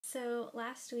So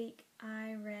last week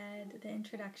I read the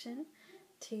introduction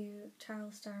to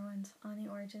Charles Darwin's On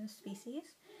the Origin of Species,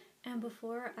 and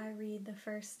before I read the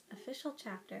first official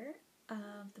chapter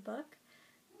of the book,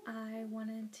 I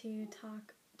wanted to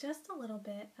talk just a little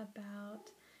bit about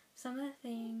some of the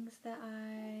things that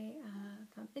I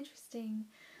found interesting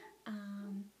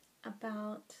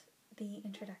about the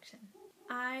introduction.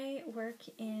 I work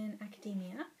in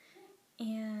academia,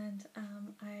 and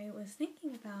I was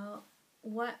thinking about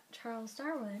what Charles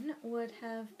Darwin would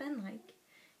have been like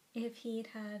if he'd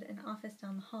had an office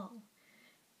down the hall.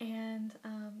 And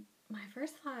my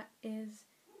first thought is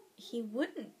he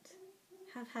wouldn't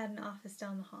have had an office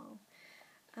down the hall.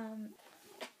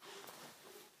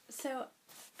 So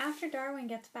after Darwin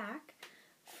gets back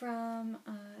from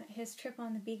his trip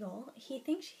on the Beagle, he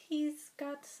thinks he's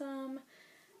got some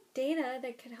data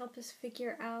that could help us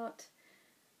figure out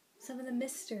some of the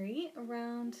mystery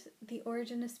around the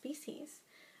origin of species.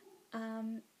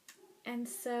 And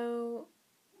so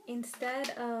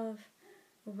instead of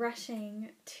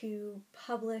rushing to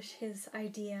publish his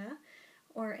idea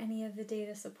or any of the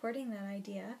data supporting that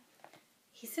idea,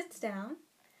 he sits down,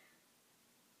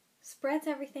 spreads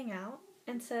everything out,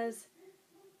 and says,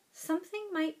 "Something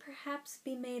might perhaps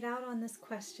be made out on this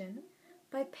question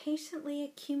by patiently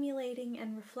accumulating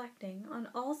and reflecting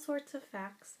on all sorts of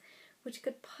facts which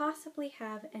could possibly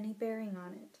have any bearing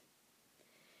on it."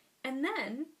 And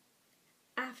then,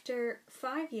 after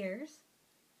 5 years,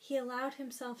 he allowed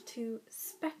himself to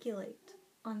speculate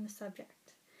on the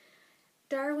subject.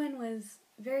 Darwin was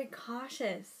very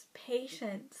cautious,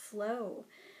 patient, slow.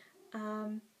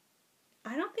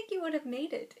 I don't think he would have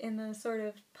made it in the sort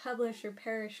of publish or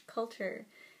perish culture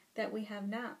that we have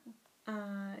now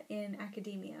in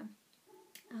academia.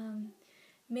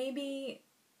 Maybe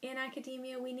in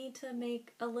academia we need to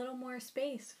make a little more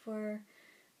space for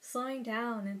slowing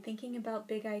down and thinking about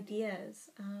big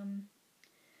ideas.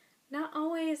 Not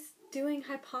always doing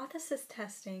hypothesis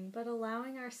testing, but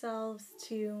allowing ourselves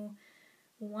to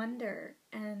wonder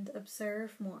and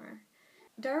observe more.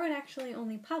 Darwin actually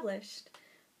only published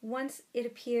once it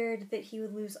appeared that he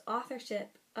would lose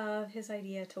authorship of his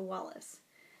idea to Wallace.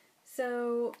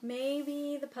 So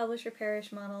maybe the publish or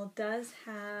perish model does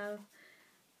have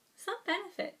some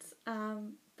benefits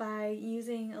by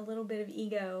using a little bit of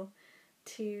ego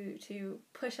to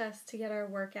push us to get our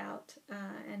work out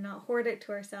and not hoard it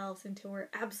to ourselves until we're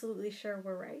absolutely sure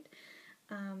we're right.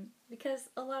 Because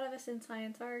a lot of us in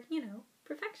science are,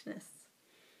 perfectionists.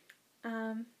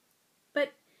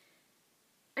 But,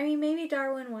 maybe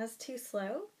Darwin was too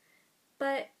slow,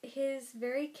 but his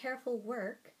very careful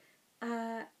work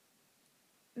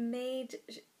made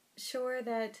sure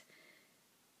that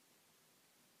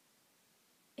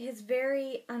his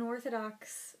very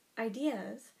unorthodox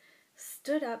ideas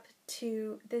stood up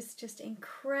to this just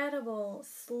incredible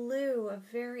slew of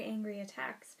very angry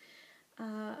attacks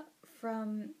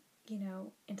from,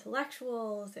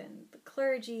 intellectuals and the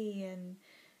clergy, and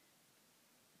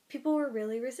people were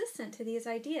really resistant to these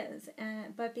ideas.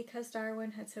 But because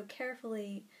Darwin had so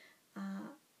carefully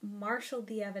marshaled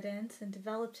the evidence and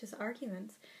developed his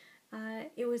arguments,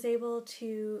 it was able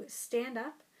to stand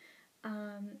up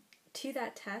to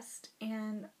that test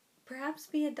and perhaps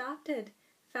be adopted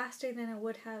faster than it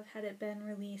would have had it been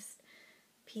released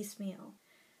piecemeal.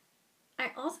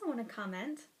 I also want to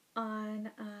comment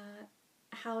on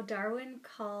how Darwin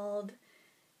called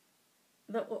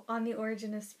On the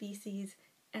Origin of Species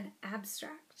an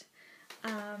abstract.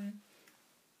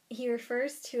 He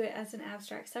refers to it as an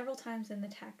abstract several times in the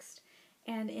text,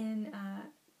 and in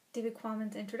David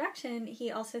Quammen's introduction,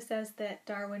 he also says that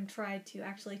Darwin tried to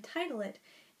actually title it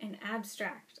An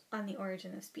Abstract on the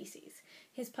Origin of Species.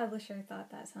 His publisher thought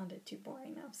that sounded too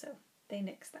boring though, so they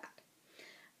nixed that.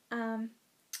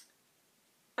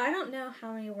 I don't know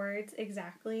how many words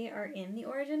exactly are in The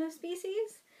Origin of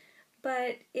Species,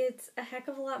 but it's a heck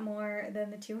of a lot more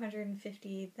than the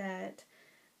 250 that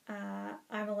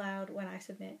I'm allowed when I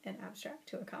submit an abstract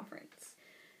to a conference.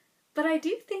 But I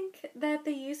do think that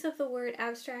the use of the word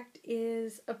abstract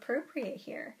is appropriate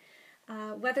here,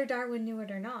 whether Darwin knew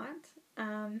it or not.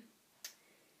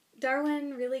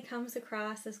 Darwin really comes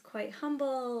across as quite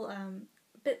humble, a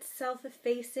bit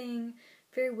self-effacing,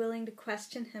 very willing to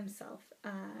question himself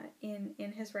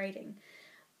in his writing.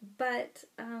 But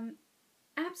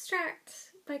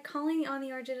abstract, by calling On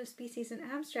the Origin of Species an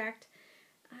abstract,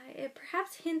 it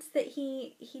perhaps hints that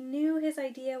he knew his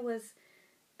idea was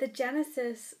the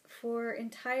genesis for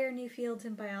entire new fields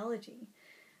in biology.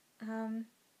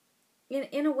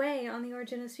 In a way, On the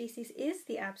Origin of Species is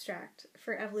the abstract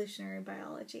for evolutionary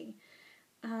biology.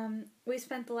 We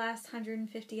spent the last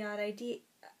 150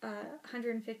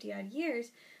 odd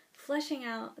years fleshing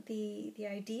out the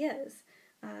ideas,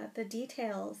 the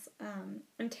details,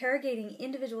 interrogating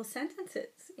individual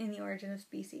sentences in The Origin of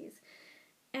Species.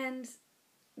 And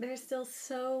there's still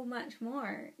so much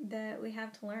more that we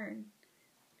have to learn.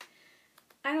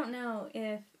 I don't know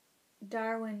if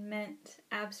Darwin meant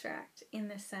abstract in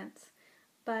this sense,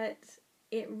 but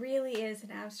it really is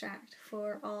an abstract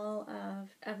for all of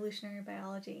evolutionary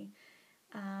biology.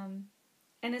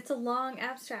 And it's a long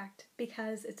abstract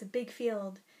because it's a big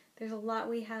field. There's a lot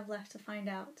we have left to find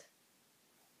out.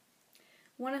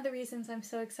 One of the reasons I'm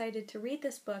so excited to read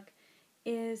this book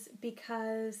is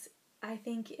because I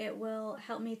think it will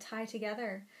help me tie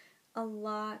together a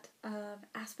lot of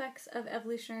aspects of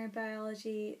evolutionary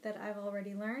biology that I've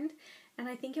already learned, and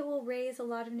I think it will raise a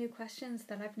lot of new questions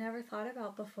that I've never thought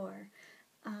about before,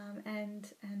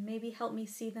 and maybe help me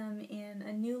see them in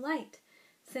a new light,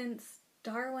 since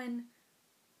Darwin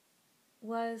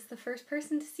was the first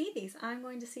person to see these. I'm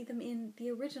going to see them in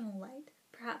the original light,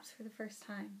 perhaps for the first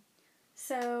time.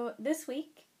 So this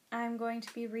week I'm going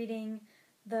to be reading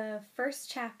the first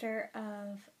chapter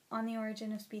of On the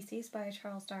Origin of Species by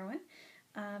Charles Darwin,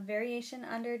 Variation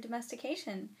Under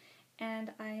Domestication,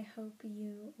 and I hope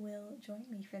you will join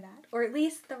me for that, or at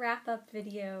least the wrap-up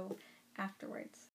video afterwards.